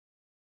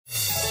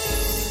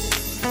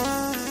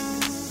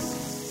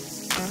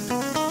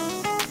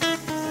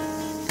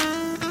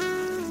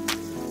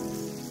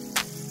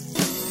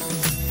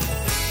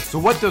So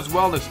what does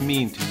wellness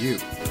mean to you?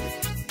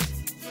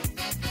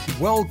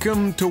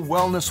 Welcome to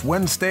Wellness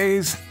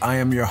Wednesdays. I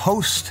am your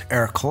host,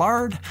 Eric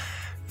Collard.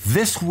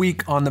 This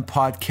week on the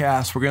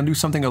podcast, we're going to do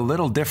something a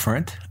little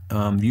different.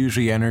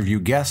 Usually I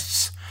interview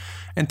guests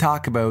and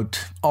talk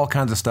about all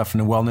kinds of stuff in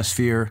the wellness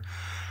sphere,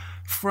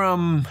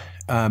 from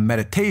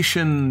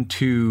meditation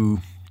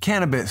to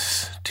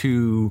cannabis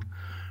to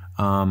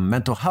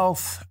mental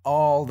health,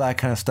 all that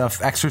kind of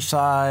stuff,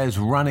 exercise,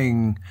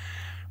 running,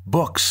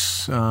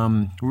 books.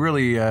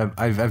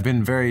 I've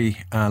been very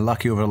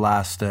lucky over the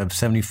last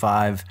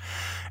 75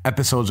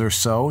 episodes or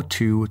so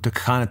to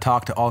kind of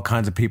talk to all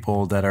kinds of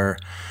people that are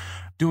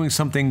doing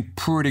something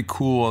pretty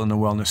cool in the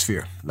wellness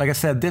sphere. Like I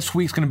said, this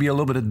week's going to be a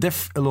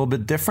little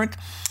bit different.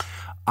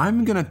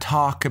 I'm going to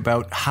talk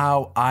about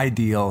how I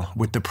deal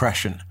with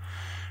depression.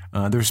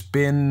 There's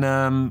been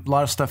a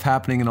lot of stuff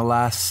happening in the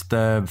last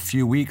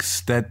few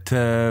weeks that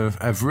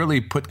have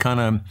really put kind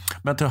of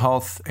mental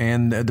health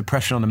and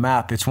depression on the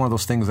map. It's one of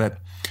those things that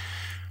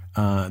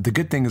the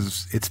good thing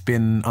is it's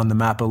been on the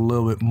map a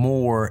little bit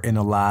more in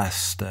the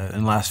last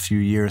few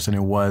years than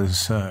it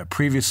was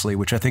previously,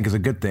 which I think is a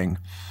good thing.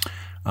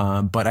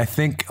 But I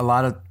think a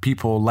lot of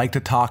people like to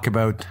talk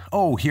about,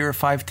 here are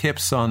 5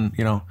 tips on,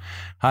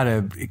 how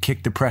to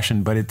kick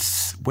depression. But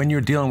it's when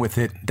you're dealing with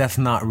it, that's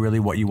not really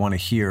what you want to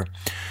hear.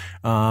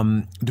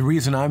 The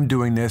reason I'm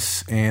doing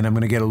this, and I'm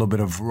going to get a little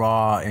bit of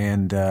raw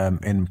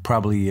and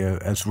probably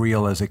as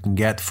real as it can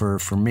get for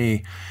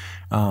me,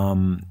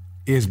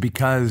 is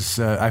because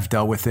I've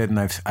dealt with it, and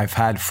I've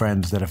had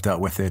friends that have dealt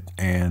with it,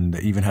 and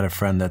even had a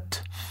friend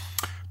that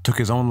took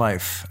his own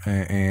life,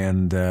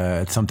 and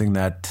it's something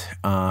that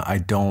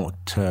I don't.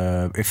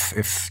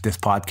 If this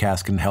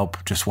podcast can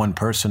help just one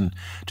person,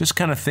 just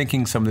kind of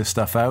thinking some of this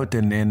stuff out,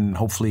 and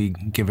hopefully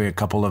give a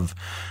couple of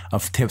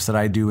tips that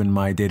I do in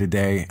my day to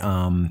day,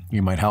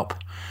 you might help.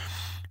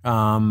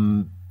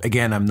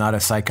 Again, I'm not a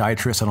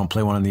psychiatrist. I don't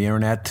play one on the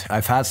internet.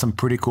 I've had some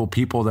pretty cool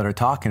people that are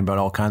talking about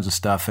all kinds of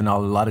stuff and a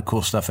lot of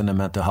cool stuff in the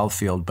mental health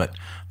field, but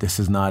this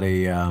is not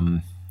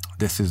a.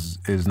 This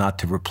is not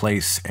to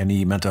replace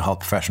any mental health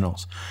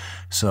professionals.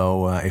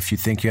 So if you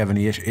think you have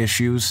any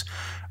issues,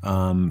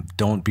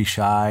 don't be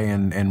shy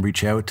and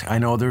reach out. I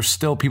know there's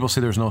still, people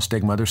say there's no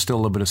stigma. There's still a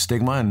little bit of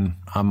stigma, and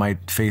I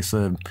might face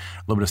a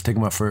little bit of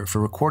stigma for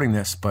recording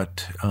this,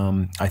 but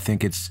I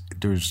think it's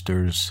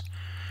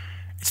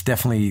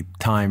definitely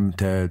time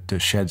to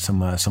shed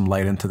some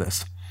light into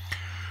this.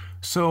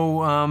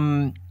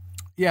 So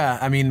yeah,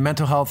 I mean,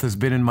 mental health has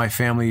been in my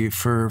family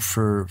for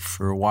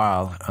a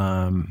while.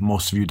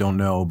 Most of you don't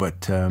know,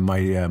 but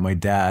my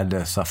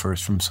dad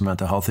suffers from some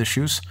mental health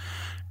issues,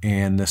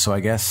 and so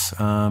I guess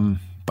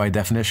by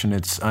definition,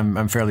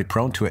 I'm fairly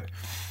prone to it.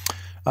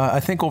 I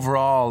think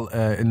overall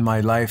in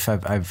my life,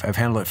 I've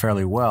handled it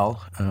fairly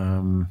well.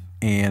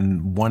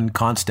 And one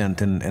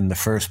constant, and the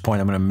first point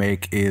I'm going to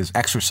make is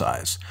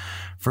exercise.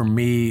 For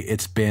me,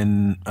 it's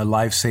been a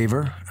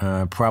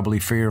lifesaver, probably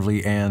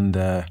figuratively and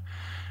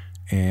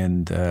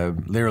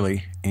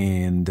literally,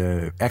 and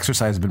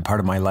exercise has been part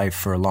of my life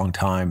for a long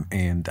time,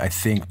 and I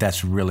think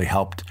that's really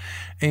helped.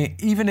 And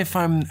even if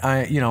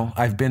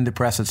I've been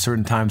depressed at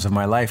certain times of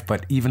my life,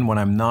 but even when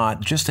I'm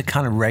not, just to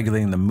kind of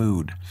regulating the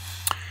mood.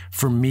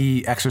 For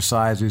me,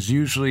 exercise is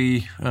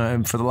usually,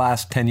 for the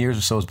last 10 years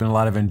or so, has been a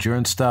lot of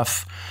endurance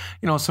stuff,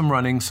 some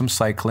running, some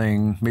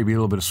cycling, maybe a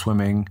little bit of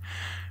swimming,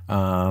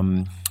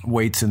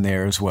 weights in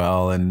there as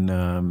well,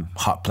 and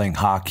playing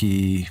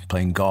hockey,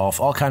 playing golf,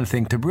 all kind of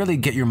things to really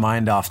get your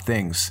mind off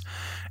things.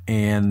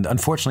 And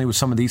unfortunately, with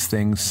some of these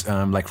things,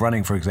 like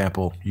running, for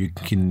example, you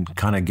can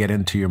kind of get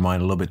into your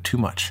mind a little bit too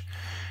much.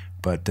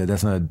 But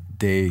that's another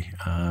day.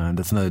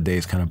 That's another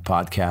day's kind of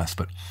podcast.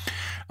 But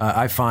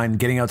I find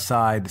getting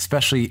outside,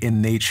 especially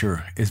in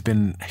nature, has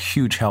been a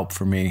huge help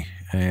for me.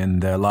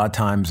 And a lot of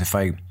times, if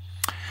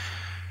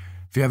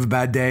you have a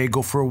bad day,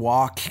 go for a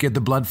walk, get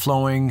the blood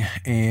flowing,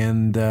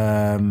 and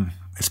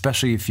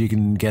especially if you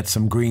can get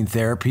some green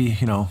therapy,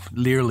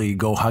 literally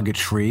go hug a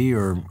tree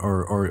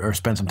or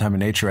spend some time in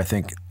nature. I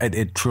think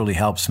it truly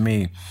helps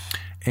me.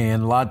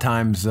 And a lot of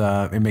times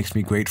it makes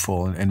me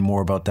grateful, and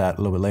more about that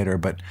a little bit later.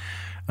 But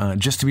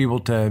just to be able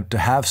to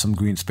have some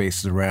green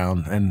spaces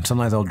around, and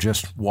sometimes I'll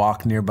just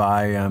walk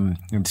nearby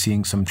and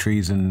seeing some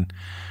trees in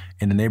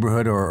the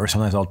neighborhood, or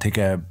sometimes I'll take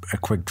a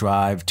quick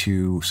drive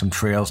to some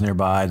trails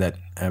nearby that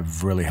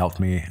have really helped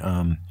me.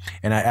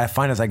 And I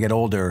find as I get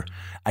older,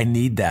 I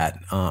need that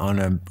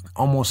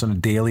almost on a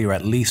daily or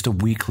at least a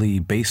weekly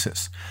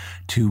basis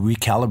to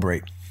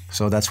recalibrate.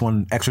 So that's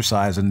when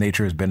exercise and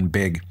nature has been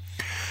big.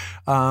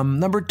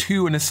 Number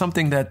 2, and it's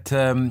something that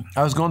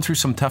I was going through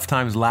some tough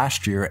times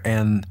last year,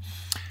 and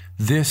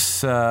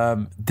this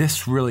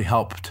really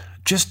helped.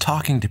 Just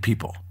talking to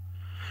people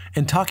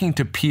and talking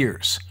to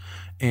peers.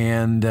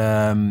 And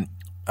I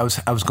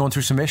was going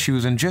through some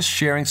issues, and just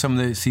sharing some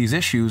of these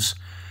issues,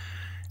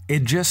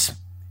 it just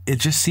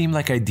seemed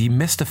like I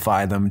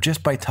demystified them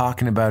just by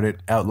talking about it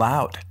out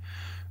loud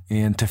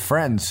and to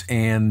friends.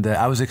 And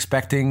I was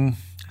expecting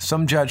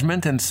some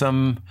judgment and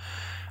some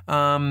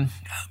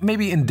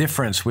maybe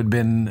indifference would have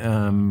been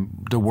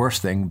the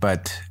worst thing,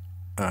 but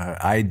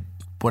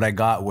what I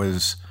got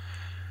was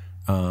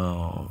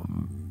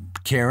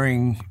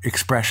caring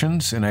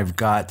expressions, and I've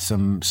got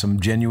some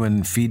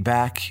genuine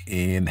feedback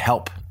and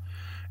help,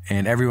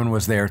 and everyone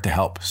was there to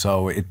help.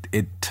 So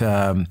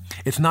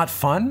it's not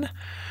fun,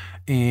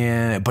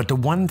 but the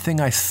one thing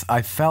I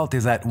felt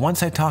is that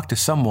once I talked to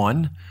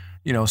someone,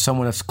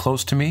 someone that's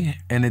close to me,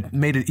 and it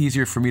made it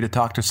easier for me to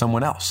talk to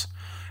someone else,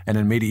 and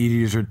it made it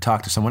easier to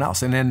talk to someone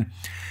else, and then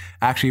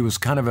actually it was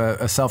kind of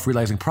a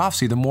self-realizing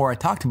prophecy. The more I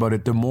talked about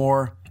it,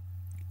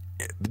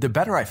 the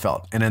better I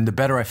felt. And then the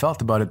better I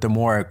felt about it, the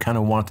more I kind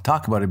of wanted to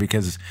talk about it,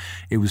 because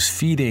it was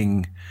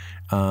feeding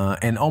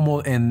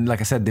and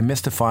like I said,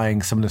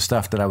 demystifying some of the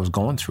stuff that I was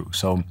going through.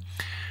 So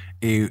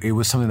it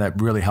was something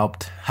that really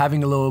helped.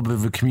 Having a little bit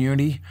of a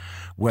community,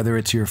 whether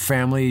it's your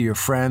family, your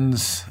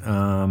friends,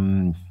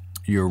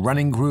 your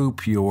running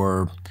group,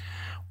 your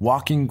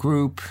walking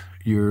group,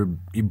 your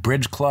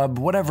bridge club,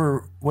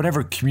 whatever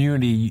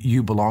community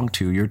you belong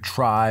to, your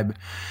tribe,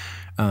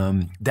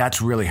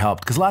 that's really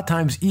helped. Because a lot of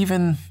times,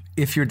 even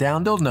if you're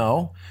down, they'll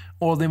know,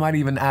 or they might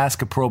even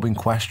ask a probing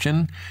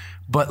question.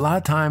 But a lot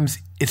of times,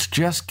 it's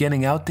just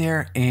getting out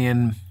there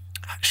and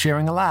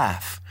sharing a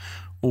laugh,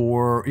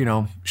 or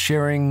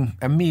sharing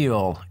a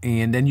meal,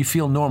 and then you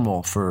feel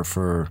normal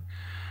for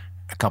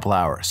a couple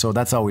hours. So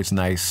that's always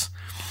nice.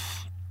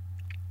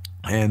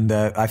 And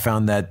I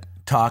found that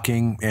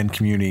talking and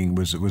communing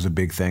was a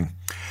big thing.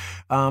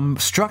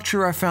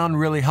 Structure I found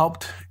really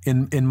helped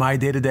in my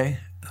day-to-day.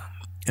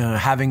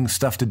 Having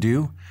stuff to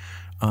do,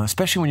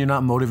 especially when you're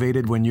not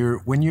motivated, when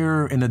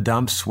you're in the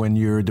dumps, when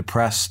you're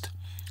depressed,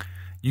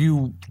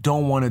 you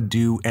don't want to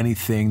do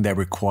anything that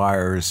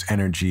requires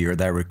energy or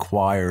that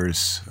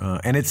requires.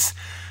 And it's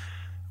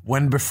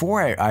when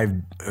before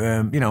I've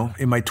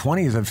in my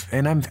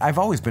 20s, I've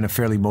always been a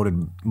fairly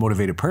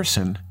motivated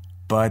person,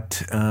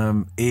 but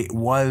it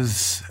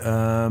was.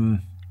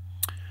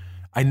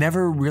 I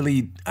never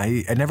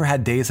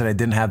had days that I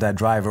didn't have that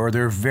drive, or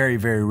they're very,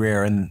 very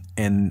rare,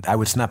 and I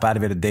would snap out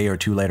of it a day or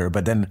two later.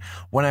 But then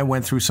when I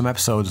went through some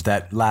episodes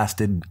that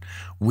lasted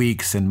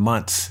weeks and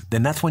months,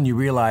 then that's when you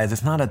realize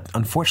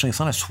unfortunately, it's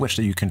not a switch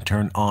that you can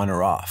turn on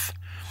or off.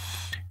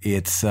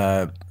 It's,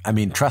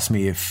 trust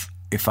me,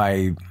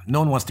 no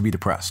one wants to be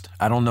depressed.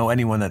 I don't know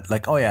anyone that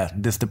like, oh yeah,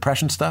 this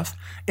depression stuff,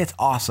 it's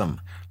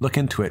awesome. Look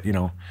into it,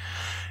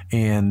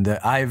 And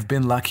I've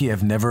been lucky.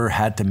 I've never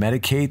had to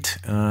medicate.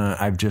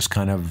 I've just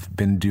kind of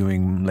been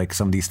doing like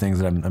some of these things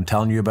that I'm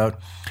telling you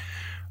about.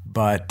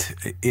 But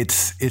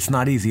it's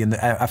not easy, and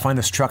I find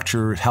the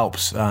structure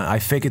helps. I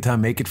fake it till I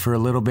make it for a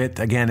little bit.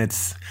 Again,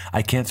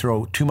 I can't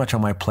throw too much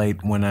on my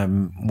plate when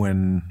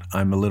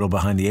I'm a little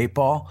behind the eight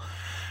ball.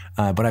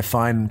 But I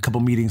find a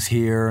couple meetings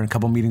here and a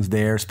couple meetings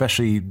there,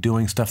 especially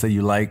doing stuff that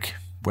you like,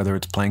 whether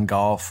it's playing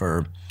golf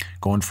or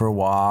going for a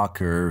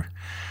walk or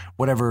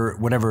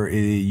whatever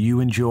you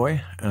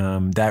enjoy,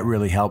 that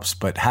really helps.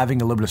 But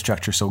having a little bit of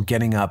structure, so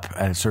getting up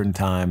at a certain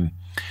time,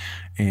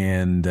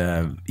 and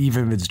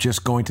even if it's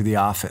just going to the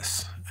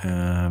office,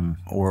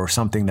 or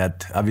something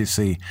that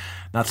obviously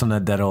not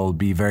something that'll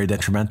be very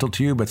detrimental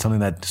to you, but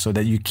something so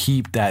that you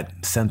keep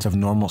that sense of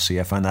normalcy.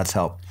 I find that's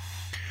helped.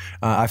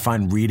 I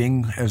find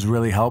reading has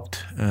really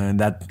helped, and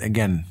that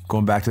again,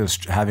 going back to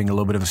having a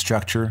little bit of a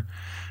structure.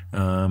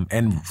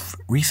 And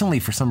recently,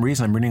 for some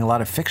reason, I'm reading a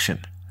lot of fiction.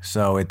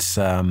 So it's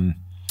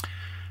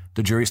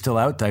the jury's still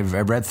out.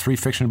 I've read 3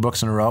 fiction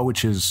books in a row,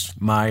 which is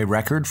my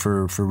record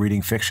for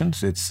reading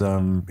fictions. It's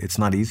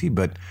not easy,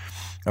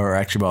 I've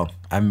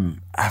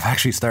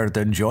actually started to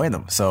enjoy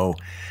them. So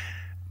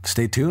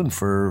stay tuned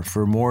for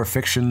more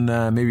fiction,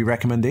 maybe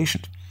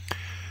recommendations.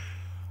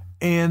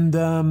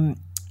 And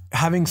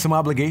having some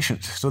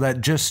obligations so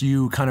that just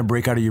you kind of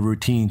break out of your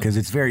routine, because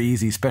it's very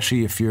easy,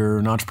 especially if you're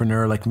an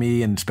entrepreneur like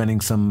me and spending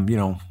some,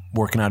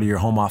 working out of your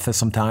home office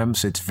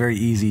sometimes. It's very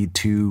easy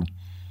to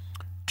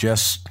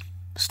just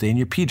stay in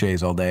your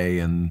PJs all day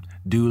and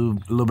do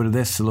a little bit of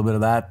this, a little bit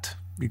of that.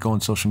 You go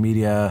on social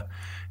media,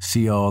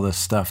 see all the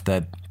stuff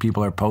that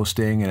people are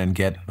posting, and then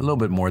get a little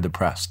bit more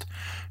depressed.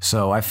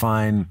 So I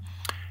find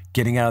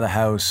getting out of the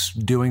house,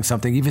 doing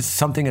something, even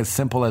something as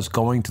simple as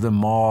going to the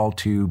mall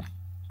to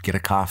get a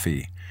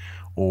coffee,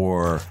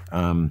 or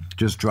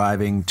just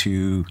driving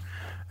to,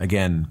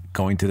 again,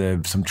 going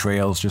to some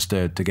trails just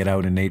to get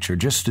out in nature,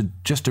 just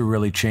to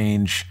really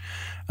change.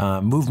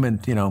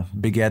 Movement,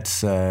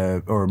 begets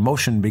or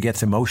motion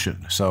begets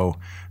emotion. So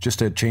just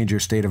to change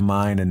your state of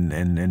mind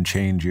and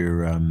change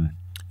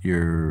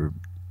your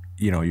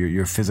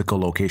physical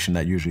location,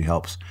 that usually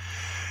helps.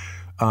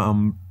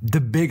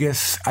 The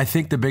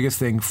biggest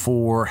thing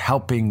for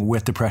helping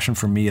with depression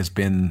for me has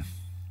been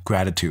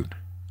gratitude.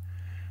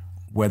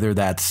 Whether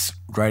that's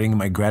writing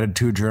my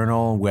gratitude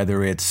journal,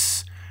 whether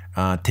it's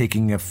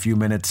taking a few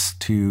minutes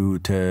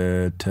to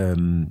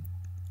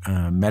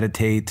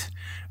meditate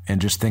and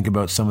just think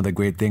about some of the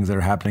great things that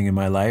are happening in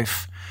my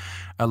life.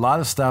 A lot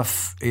of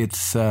stuff, it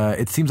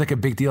seems like a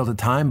big deal at the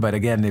time, but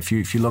again, if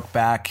you look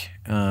back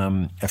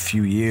a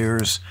few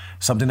years,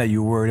 something that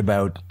you're worried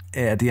about,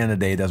 at the end of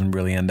the day, it doesn't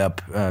really end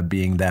up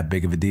being that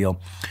big of a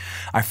deal.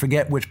 I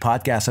forget which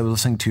podcast I was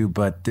listening to,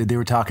 but they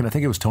were talking, I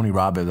think it was Tony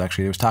Robbins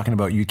actually, they was talking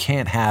about you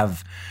can't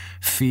have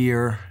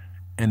fear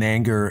and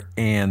anger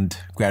and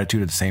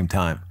gratitude at the same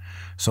time.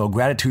 So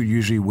gratitude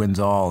usually wins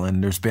all,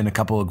 and there's been a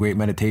couple of great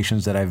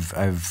meditations that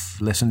I've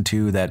listened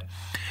to that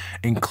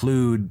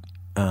include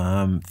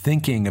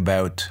thinking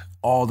about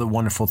all the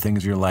wonderful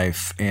things in your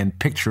life and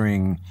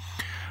picturing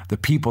the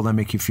people that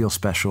make you feel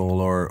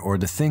special, or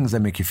the things that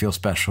make you feel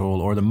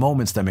special, or the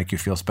moments that make you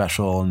feel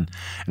special. And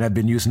I've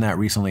been using that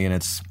recently, and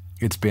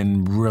it's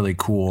been really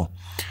cool.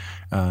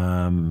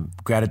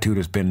 Gratitude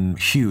has been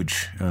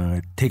huge.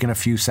 Taking a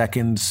few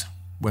seconds,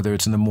 whether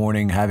it's in the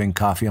morning, having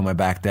coffee on my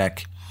back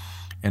deck,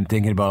 and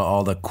thinking about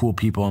all the cool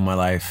people in my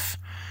life,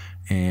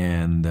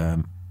 and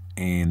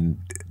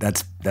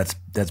that's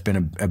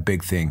been a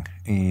big thing.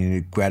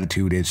 And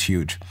gratitude is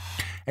huge.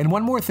 And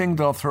one more thing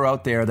that I'll throw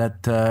out there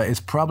that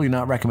is probably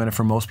not recommended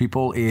for most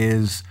people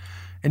is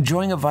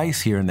enjoying a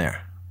vice here and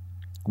there.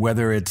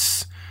 Whether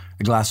it's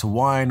a glass of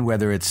wine,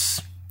 whether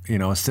it's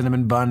a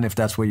cinnamon bun if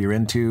that's what you're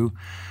into,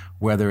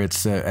 whether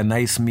it's a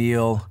nice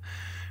meal.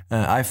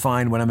 I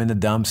find when I'm in the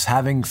dumps,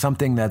 having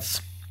something that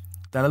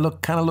I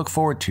look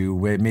forward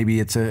to.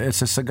 Maybe it's a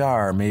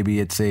cigar, maybe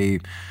it's a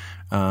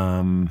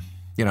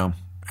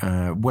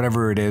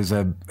whatever it is,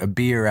 a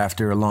beer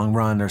after a long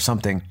run or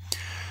something.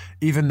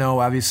 Even though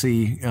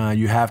obviously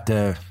you have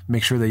to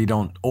make sure that you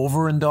don't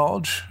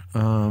overindulge,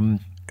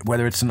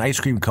 whether it's an ice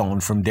cream cone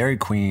from Dairy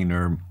Queen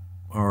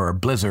or a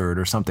Blizzard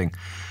or something.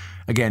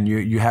 Again,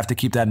 you have to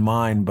keep that in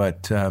mind.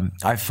 But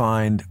I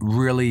find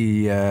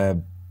really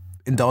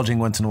indulging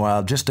once in a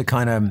while just to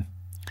kind of,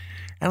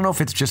 I don't know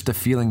if it's just a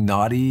feeling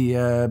naughty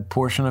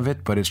portion of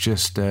it, but it's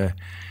just,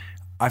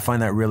 I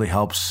find that really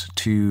helps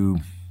to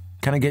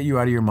kind of get you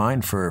out of your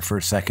mind for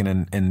a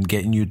second and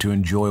getting you to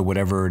enjoy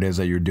whatever it is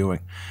that you're doing,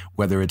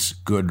 whether it's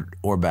good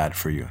or bad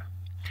for you.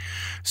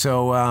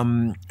 So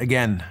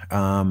again,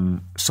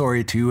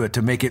 sorry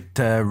to make it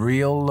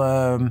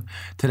real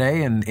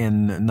today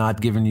and not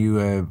giving you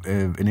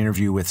an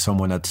interview with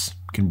someone that's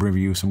can bring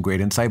you some great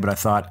insight. But I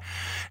thought,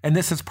 and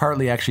this is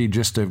partly actually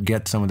just to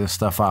get some of this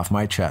stuff off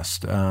my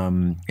chest.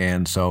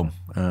 And so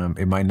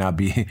it might not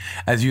be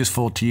as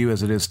useful to you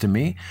as it is to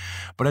me,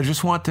 but I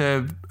just want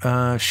to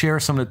share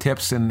some of the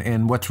tips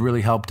and what's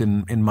really helped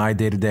in my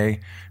day-to-day,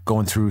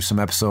 going through some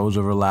episodes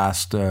over the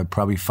last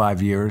probably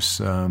 5 years.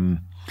 I've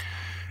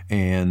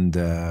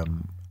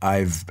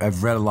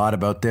read a lot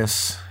about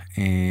this,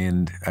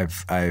 and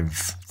I've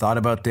thought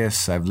about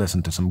this. I've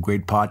listened to some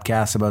great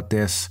podcasts about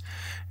this.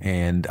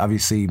 And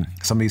obviously,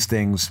 some of these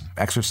things,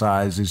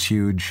 exercise is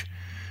huge,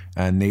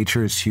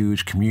 nature is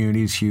huge,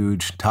 community is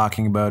huge.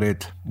 Talking about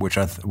it, which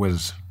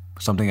was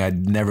something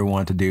I'd never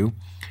want to do,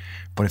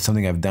 but it's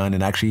something I've done.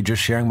 And actually, just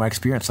sharing my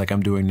experience like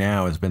I'm doing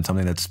now has been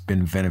something that's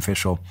been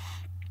beneficial.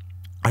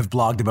 I've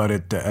blogged about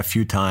it a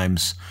few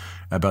times,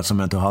 about some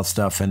mental health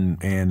stuff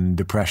and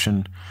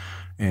depression,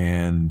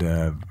 and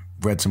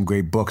read some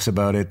great books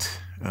about it.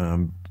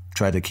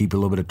 Tried to keep a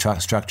little bit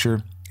of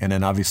structure. And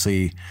then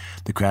obviously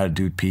the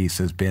gratitude piece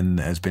has been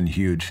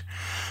huge.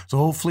 So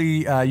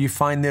hopefully you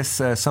find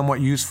this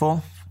somewhat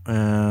useful.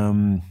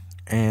 And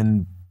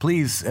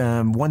please,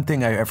 one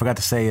thing I forgot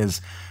to say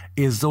is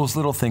those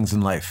little things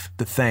in life,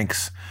 the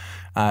thanks.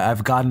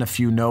 I've gotten a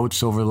few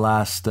notes over the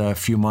last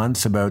few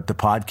months about the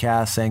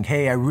podcast saying,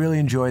 hey, I really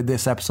enjoyed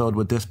this episode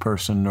with this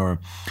person, or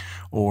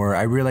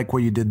I really like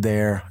what you did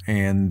there.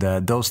 And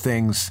those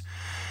things,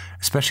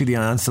 especially the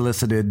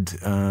unsolicited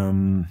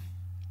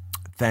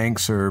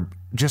thanks, or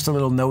just a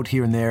little note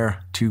here and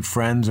there to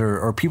friends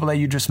or people that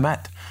you just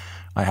met.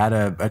 I had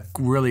a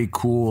really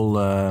cool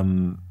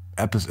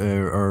episode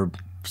or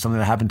something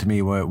that happened to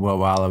me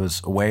while I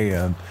was away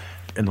in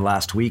the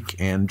last week,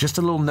 and just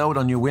a little note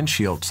on your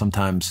windshield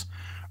sometimes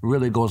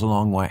really goes a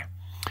long way.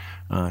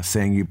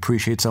 Saying you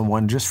appreciate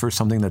someone just for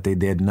something that they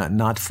did,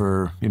 not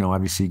for,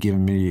 obviously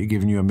giving you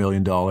 $1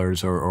 million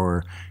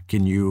or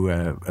getting you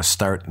a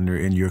start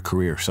in your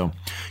career. So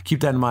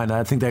keep that in mind.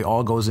 I think that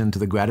all goes into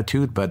the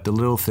gratitude, but the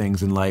little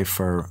things in life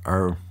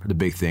are the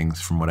big things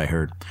from what I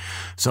heard.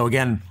 So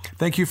again,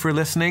 thank you for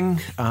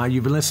listening.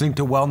 You've been listening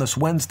to Wellness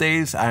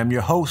Wednesdays. I'm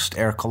your host,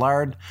 Eric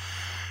Collard.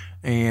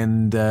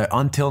 And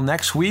until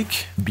next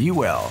week, be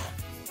well.